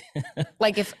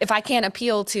 Like if I can't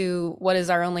appeal to what is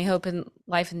our only hope in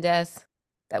life and death,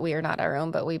 that we are not our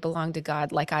own, but we belong to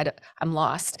God, like I'm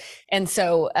lost. And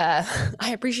so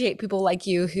I appreciate people like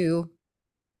you who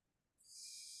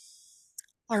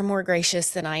are more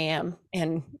gracious than I am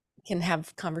and can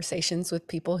have conversations with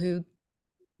people who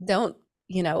don't,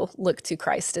 look to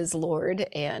Christ as Lord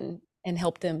and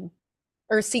help them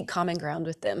or seek common ground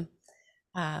with them.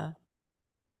 Well,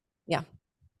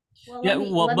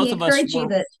 both of us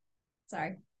were...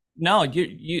 Sorry. No,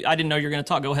 you. I didn't know you were going to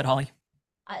talk. Go ahead, Holly.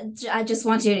 I just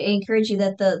want to encourage you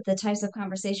that the types of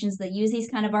conversations that use these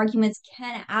kind of arguments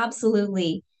can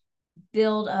absolutely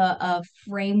build a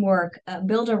framework,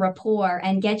 build a rapport,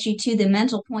 and get you to the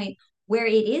mental point where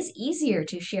it is easier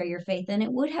to share your faith than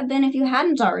it would have been if you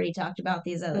hadn't already talked about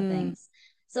these other things.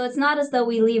 So it's not as though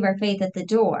we leave our faith at the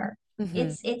door.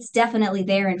 Mhm. It's definitely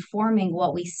there informing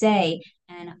what we say,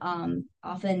 and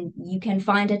often you can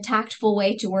find a tactful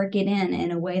way to work it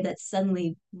in a way that's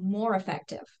suddenly more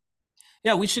effective.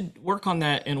 Yeah, we should work on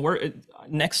that. And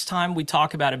next time we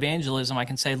talk about evangelism, I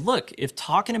can say, look, if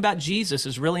talking about Jesus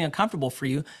is really uncomfortable for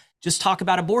you, just talk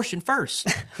about abortion first,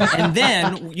 and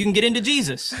then you can get into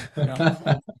Jesus.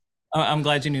 I'm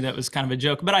glad you knew that was kind of a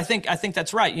joke, but I think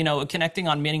that's right. Connecting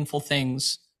on meaningful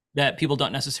things that people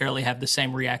don't necessarily have the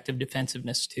same reactive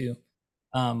defensiveness to.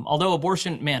 Although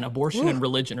abortion and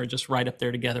religion are just right up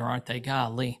there together, aren't they?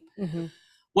 Golly. Mm-hmm.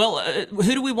 Well,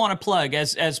 who do we want to plug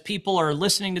as people are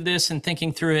listening to this and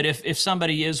thinking through it? If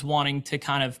somebody is wanting to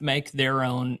kind of make their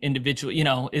own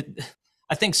individual,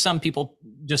 I think some people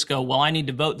just go, well, I need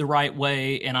to vote the right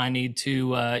way, and I need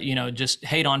to, just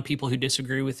hate on people who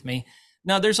disagree with me.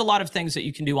 No, there's a lot of things that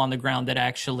you can do on the ground that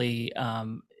actually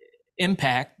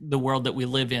impact the world that we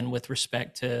live in with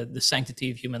respect to the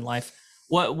sanctity of human life.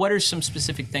 What are some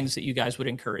specific things that you guys would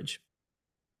encourage?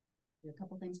 A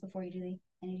couple things before you do the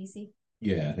NADC.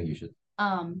 Yeah, I think you should.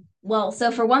 Well,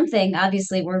 so for one thing,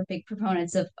 obviously we're big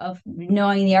proponents of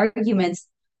knowing the arguments.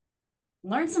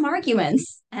 Learn some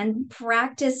arguments and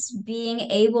practice being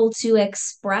able to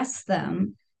express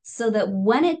them so that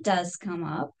when it does come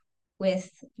up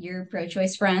with your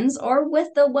pro-choice friends or with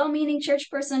the well-meaning church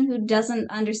person who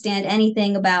doesn't understand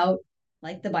anything about,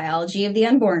 like, the biology of the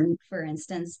unborn, for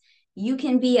instance, you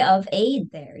can be of aid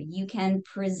there. You can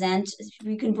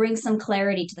bring some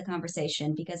clarity to the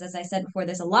conversation, because as I said before,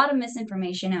 there's a lot of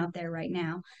misinformation out there right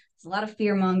now. There's a lot of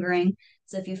fear mongering.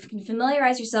 So if you can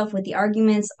familiarize yourself with the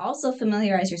arguments, also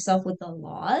familiarize yourself with the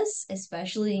laws,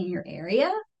 especially in your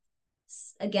area,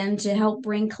 again, to help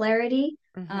bring clarity.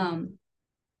 Mm-hmm.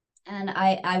 And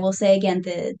I will say again,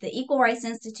 the Equal Rights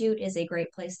Institute is a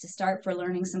great place to start for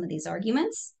learning some of these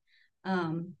arguments.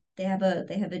 They have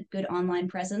a good online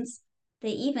presence.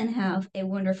 They even have a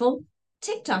wonderful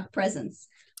TikTok presence,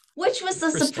 which was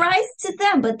a surprise to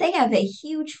them, but they have a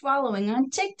huge following on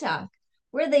TikTok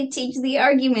where they teach the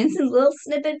arguments in little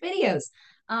snippet videos.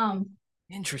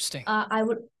 Interesting. I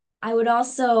would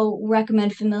also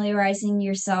recommend familiarizing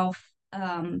yourself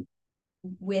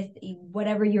with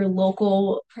whatever your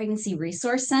local pregnancy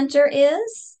resource center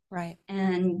is, right,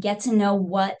 and get to know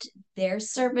what their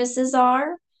services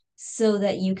are so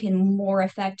that you can more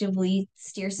effectively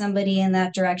steer somebody in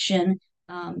that direction.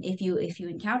 If you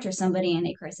encounter somebody in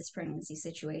a crisis pregnancy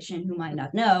situation who might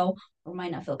not know or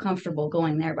might not feel comfortable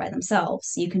going there by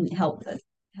themselves, you can help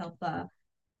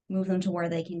move them to where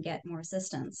they can get more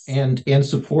assistance and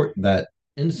support that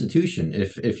institution.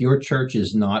 If your church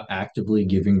is not actively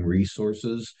giving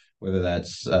resources, whether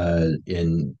that's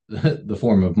in the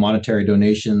form of monetary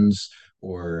donations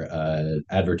or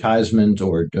advertisement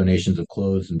or donations of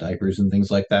clothes and diapers and things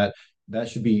like that, that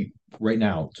should be right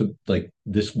now. To, like,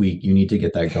 this week, you need to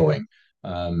get that going.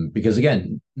 Because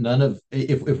again,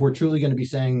 if we're truly going to be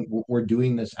saying we're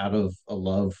doing this out of a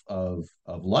love of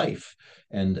life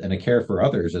and a care for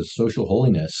others as social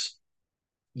holiness,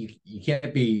 you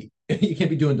can't be you can't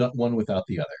be doing one without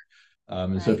the other.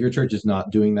 And so if your church is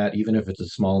not doing that, even if it's a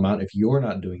small amount, if you're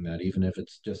not doing that, even if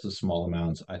it's just a small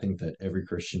amount, I think that every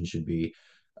Christian should be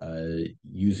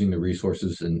using the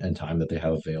resources and time that they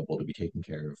have available to be taking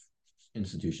care of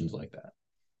institutions like that.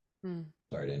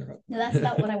 Sorry to interrupt. No, that's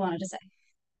about what I wanted to say.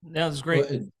 That was great.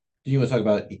 Do you want to talk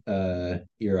about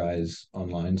Ear Eyes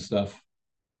online stuff?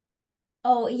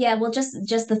 Oh yeah, well,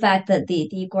 just the fact that the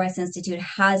Equal Rights Institute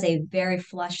has a very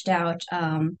fleshed out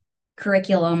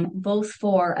curriculum, both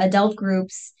for adult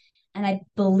groups, and I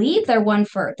believe their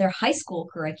high school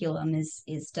curriculum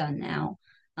is done now.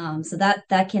 So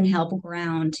that can help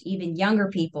ground even younger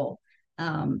people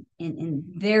in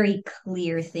very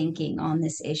clear thinking on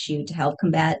this issue to help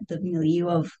combat the milieu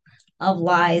of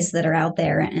lies that are out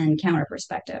there and counter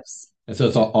perspectives. And so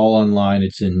it's all online.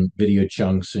 It's in video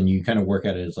chunks, and you kind of work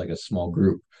at it as like a small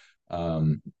group,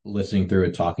 listening through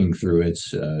it, talking through it,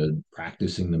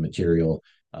 practicing the material,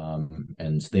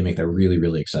 and they make that really,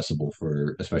 really accessible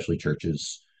for especially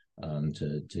churches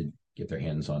to get their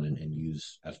hands on and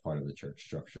use as part of the church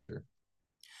structure.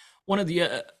 One of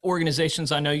the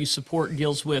organizations I know you support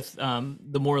deals with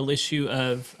the moral issue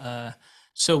of.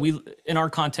 So we, in our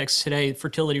context today,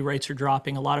 fertility rates are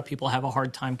dropping. A lot of people have a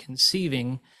hard time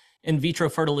conceiving. In vitro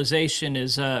fertilization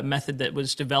is a method that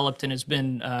was developed and has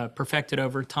been perfected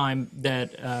over time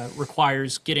that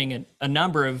requires getting a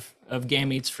number of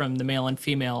gametes from the male and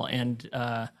female and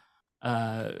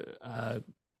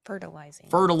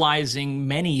fertilizing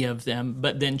many of them,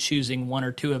 but then choosing one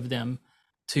or two of them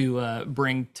to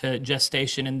bring to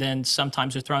gestation. And then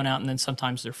sometimes they're thrown out, and then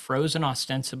sometimes they're frozen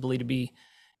ostensibly to be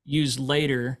used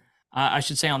later. I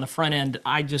should say on the front end,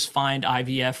 I just find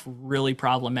IVF really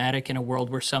problematic in a world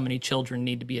where so many children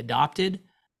need to be adopted.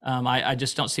 I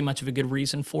just don't see much of a good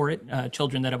reason for it.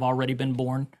 Children that have already been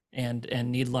born and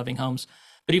need loving homes.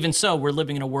 But even so, we're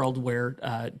living in a world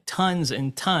where tons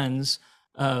and tons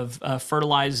of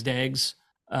fertilized eggs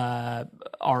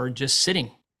are just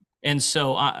sitting. And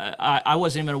so I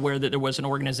wasn't even aware that there was an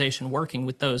organization working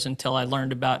with those until I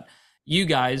learned about you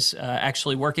guys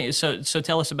actually working. So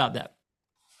tell us about that.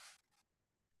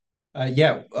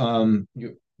 Yeah. Go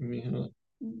ahead.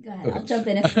 Okay. I'll jump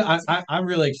in if I'm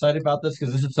really excited about this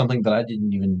because this is something that I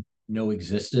didn't even know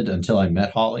existed until I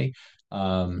met Holly.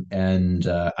 And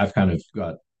I've kind of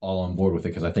got all on board with it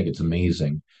because I think it's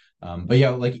amazing. But yeah,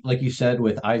 like you said,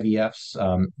 with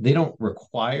IVFs, they don't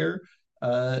require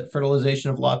fertilization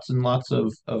of lots and lots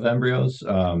of embryos.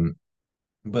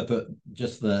 But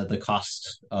the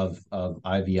cost of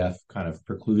IVF kind of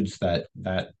precludes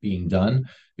that being done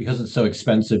because it's so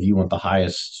expensive. You want the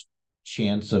highest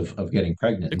chance of getting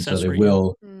pregnant, and so Success they rate,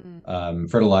 yeah. will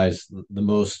fertilize the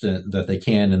most that they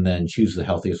can, and then choose the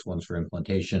healthiest ones for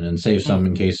implantation, and save some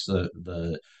in case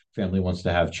the family wants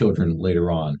to have children later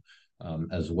on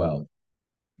as well.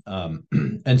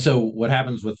 And so what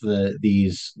happens with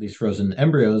these frozen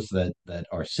embryos that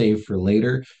are saved for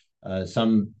later,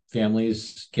 some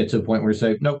families get to a point where they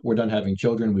say, nope, we're done having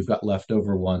children, we've got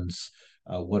leftover ones,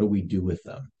 what do we do with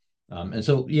them? And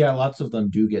so yeah, lots of them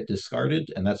do get discarded,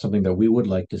 and that's something that we would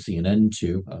like to see an end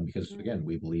to, because again,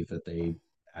 we believe that they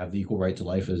have the equal right to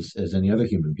life as any other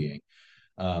human being.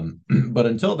 But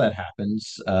until that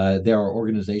happens, there are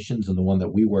organizations, and the one that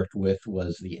we worked with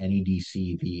was the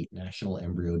NEDC, the National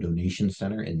Embryo Donation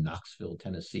Center in Knoxville,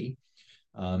 Tennessee.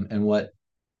 And what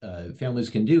families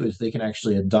can do is they can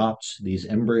actually adopt these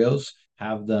embryos,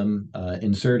 have them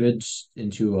inserted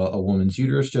into a woman's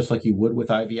uterus, just like you would with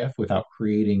IVF, without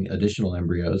creating additional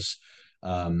embryos.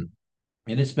 And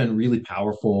it's been really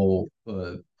powerful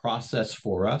process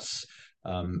for us,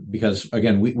 because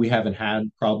again, we haven't had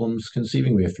problems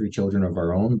conceiving. We have 3 children of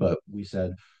our own, but we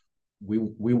said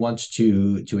we want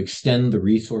to extend the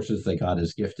resources that God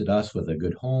has gifted us with a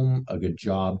good home, a good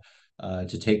job,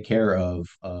 to take care of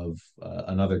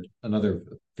another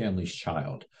family's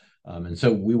child. And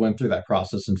so we went through that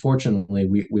process. Unfortunately,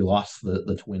 we lost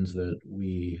the twins that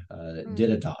we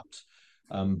did adopt.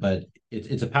 But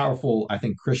it's a powerful, I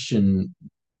think, Christian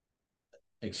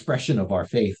expression of our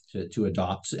faith to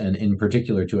adopt, and in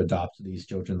particular to adopt these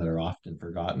children that are often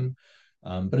forgotten.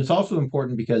 But it's also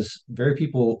important because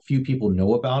few people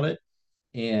know about it,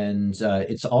 and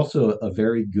it's also a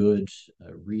very good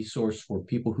resource for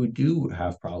people who do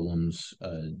have problems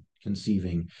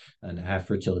conceiving and have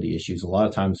fertility issues. A lot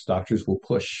of times, doctors will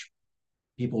push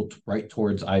people right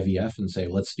towards IVF and say,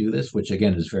 "Let's do this," which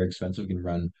again is very expensive. You can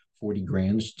run 40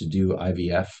 grand to do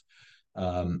IVF.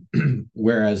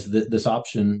 Whereas this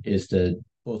option is to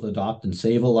both adopt and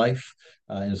save a life,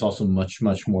 and it's also much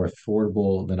more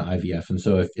affordable than IVF. And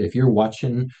so if you're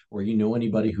watching, or you know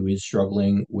anybody who is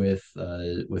struggling with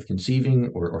conceiving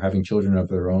or having children of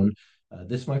their own,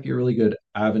 this might be a really good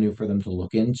avenue for them to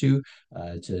look into,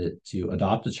 to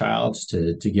adopt a child,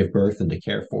 to give birth and to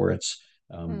care for it,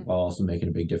 while also making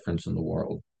a big difference in the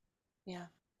world. Yeah.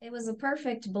 It was a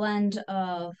perfect blend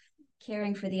of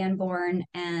caring for the unborn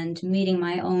and meeting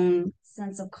my own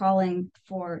sense of calling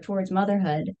towards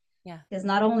motherhood. Yeah. Because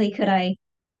not only could I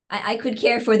could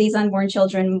care for these unborn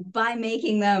children by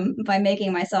making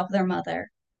myself their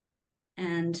mother.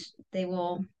 And they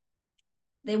will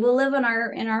live in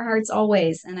our hearts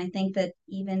always. And I think that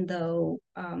even though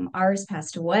ours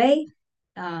passed away,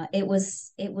 it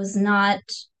was not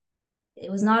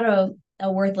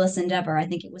a worthless endeavor. I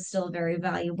think it was still a very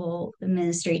valuable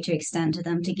ministry to extend to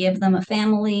them, to give them a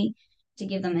family, to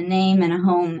give them a name and a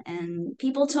home, and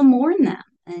people to mourn them,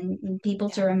 and people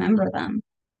to remember them.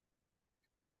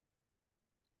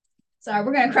 Sorry,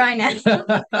 we're gonna cry now.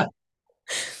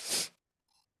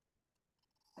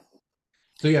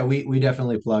 So yeah, we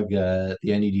definitely plug the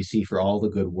NEDC for all the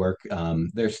good work.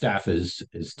 Their staff is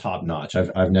top notch.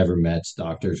 I've never met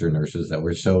doctors or nurses that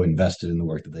were so invested in the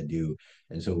work that they do,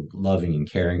 and so loving and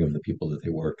caring of the people that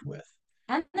they worked with.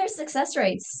 And their success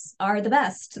rates are the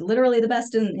best, literally the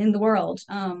best in the world.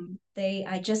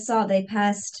 I just saw they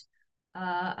passed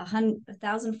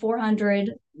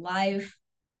 1,400 live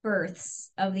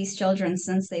births of these children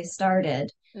since they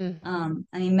started. I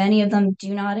mean, many of them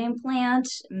do not implant,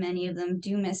 many of them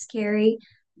do miscarry,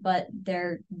 but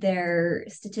their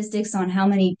statistics on how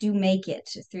many do make it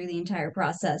through the entire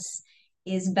process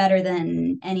is better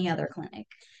than any other clinic.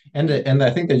 And I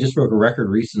think they just broke a record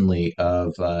recently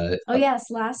of oh yes,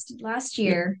 last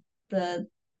year the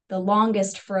the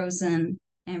longest frozen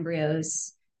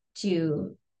embryos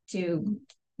to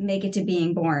make it to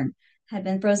being born had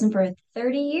been frozen for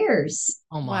 30 years.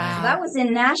 Oh my. Wow. So that was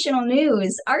in national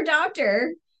news. Our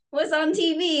doctor was on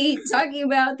TV talking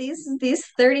about these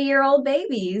 30-year-old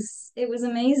babies. It was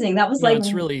amazing. That was No, like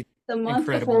it's really the month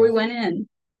incredible. before we went in.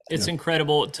 It's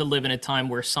incredible to live in a time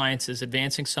where science is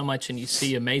advancing so much, and you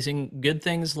see amazing good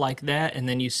things like that, and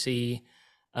then you see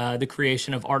the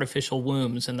creation of artificial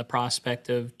wombs and the prospect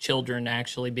of children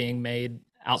actually being made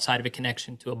outside of a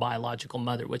connection to a biological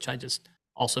mother, which I just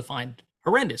also find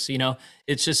horrendous.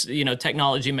 It's just,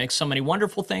 technology makes so many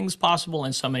wonderful things possible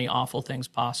and so many awful things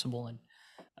possible.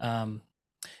 And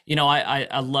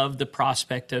I love the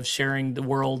prospect of sharing the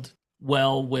world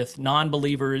well with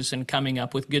non-believers and coming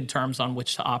up with good terms on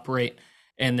which to operate.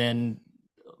 And then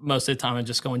most of the time I'm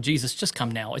just going, Jesus, just come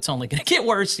now. It's only going to get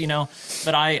worse,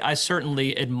 But I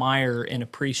certainly admire and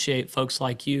appreciate folks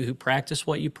like you who practice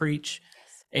what you preach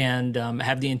and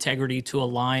have the integrity to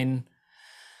align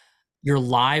your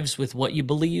lives with what you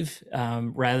believe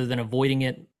rather than avoiding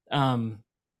it.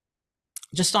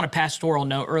 Just on a pastoral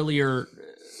note, earlier,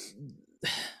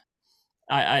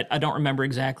 I don't remember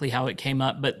exactly how it came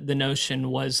up, but the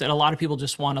notion was that a lot of people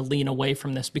just want to lean away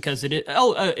from this because it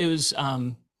was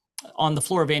on the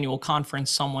floor of annual conference.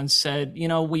 Someone said,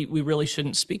 we really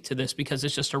shouldn't speak to this because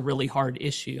it's just a really hard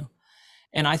issue.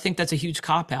 And I think that's a huge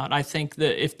cop-out. I think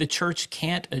that if the church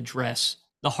can't address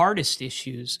the hardest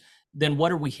issues, then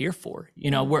what are we here for?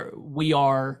 We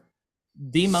are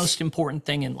the most important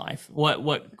thing in life.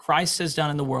 What Christ has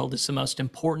done in the world is the most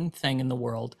important thing in the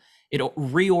world. It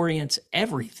reorients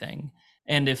everything.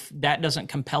 And if that doesn't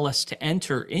compel us to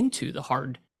enter into the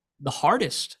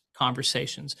hardest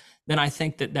conversations, then I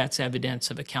think that that's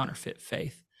evidence of a counterfeit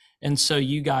faith. And so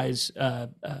you guys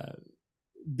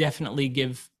definitely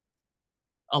give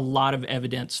a lot of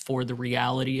evidence for the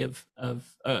reality of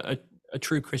a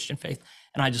true Christian faith.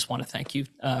 And I just want to thank you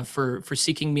for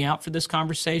seeking me out for this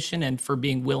conversation and for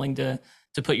being willing to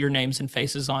put your names and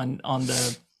faces on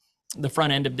the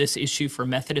front end of this issue for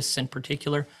Methodists in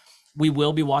particular. We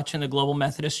will be watching the Global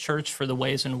Methodist Church for the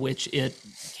ways in which it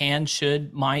can,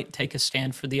 should, might take a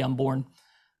stand for the unborn.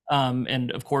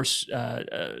 And of course,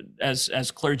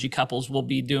 as clergy couples, we'll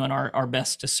be doing our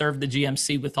best to serve the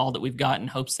GMC with all that we've got in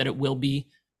hopes that it will be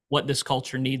what this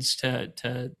culture needs to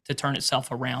turn itself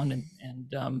around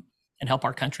and help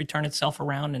our country turn itself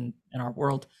around and our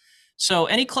world. So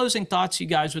any closing thoughts you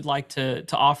guys would like to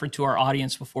offer to our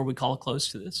audience before we call a close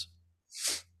to this?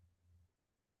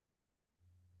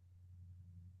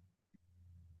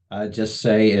 Just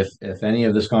say if any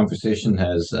of this conversation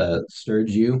has stirred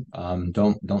you,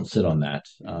 don't sit on that.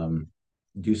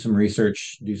 Do some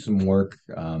research, do some work.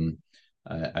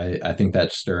 I think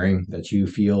that stirring that you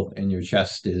feel in your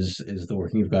chest is the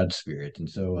working of God's Spirit, and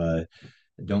so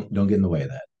don't get in the way of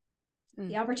that.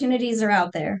 The opportunities are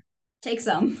out there. Take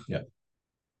some. Yeah.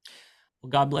 Well,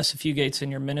 God bless the Fugates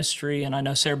in your ministry. And I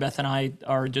know Sarah Beth and I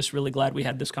are just really glad we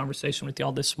had this conversation with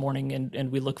y'all this morning,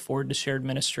 and we look forward to shared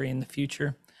ministry in the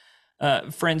future.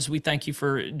 Friends, we thank you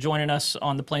for joining us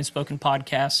on the Plain Spoken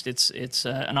podcast. It's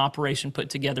an operation put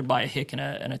together by a hick in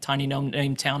a tiny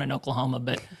no-name town in Oklahoma,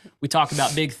 but we talk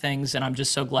about big things, and I'm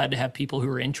just so glad to have people who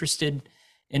are interested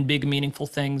in big, meaningful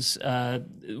things.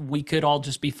 We could all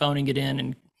just be phoning it in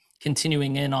and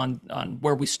continuing in on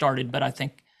where we started, but I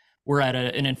think we're at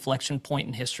an inflection point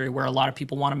in history where a lot of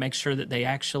people want to make sure that they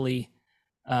actually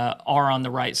are on the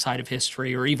right side of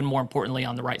history, or even more importantly,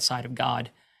 on the right side of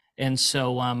God. And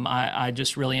so I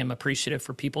just really am appreciative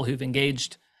for people who've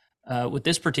engaged with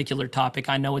this particular topic.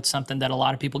 I know it's something that a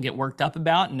lot of people get worked up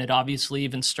about, and it obviously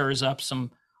even stirs up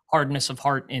some hardness of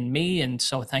heart in me. And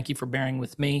so thank you for bearing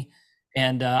with me.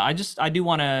 And I do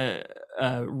want to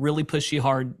really push you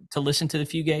hard to listen to the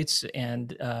Fugates.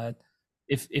 And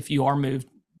if you are moved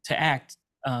to act,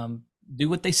 do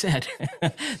what they said.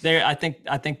 I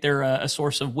think they're a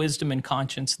source of wisdom and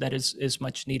conscience that is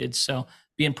much needed. So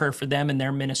be in prayer for them and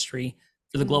their ministry,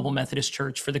 for the Global Methodist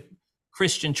Church, for the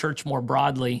Christian church more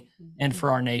broadly, and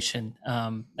for our nation.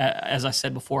 As I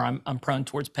said before, I'm prone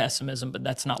towards pessimism, but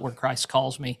that's not where Christ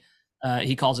calls me.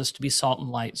 He calls us to be salt and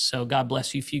light. So God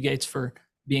bless you, Fugates, for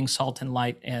being salt and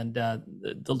light, and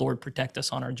the Lord protect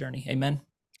us on our journey. Amen.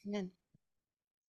 Amen.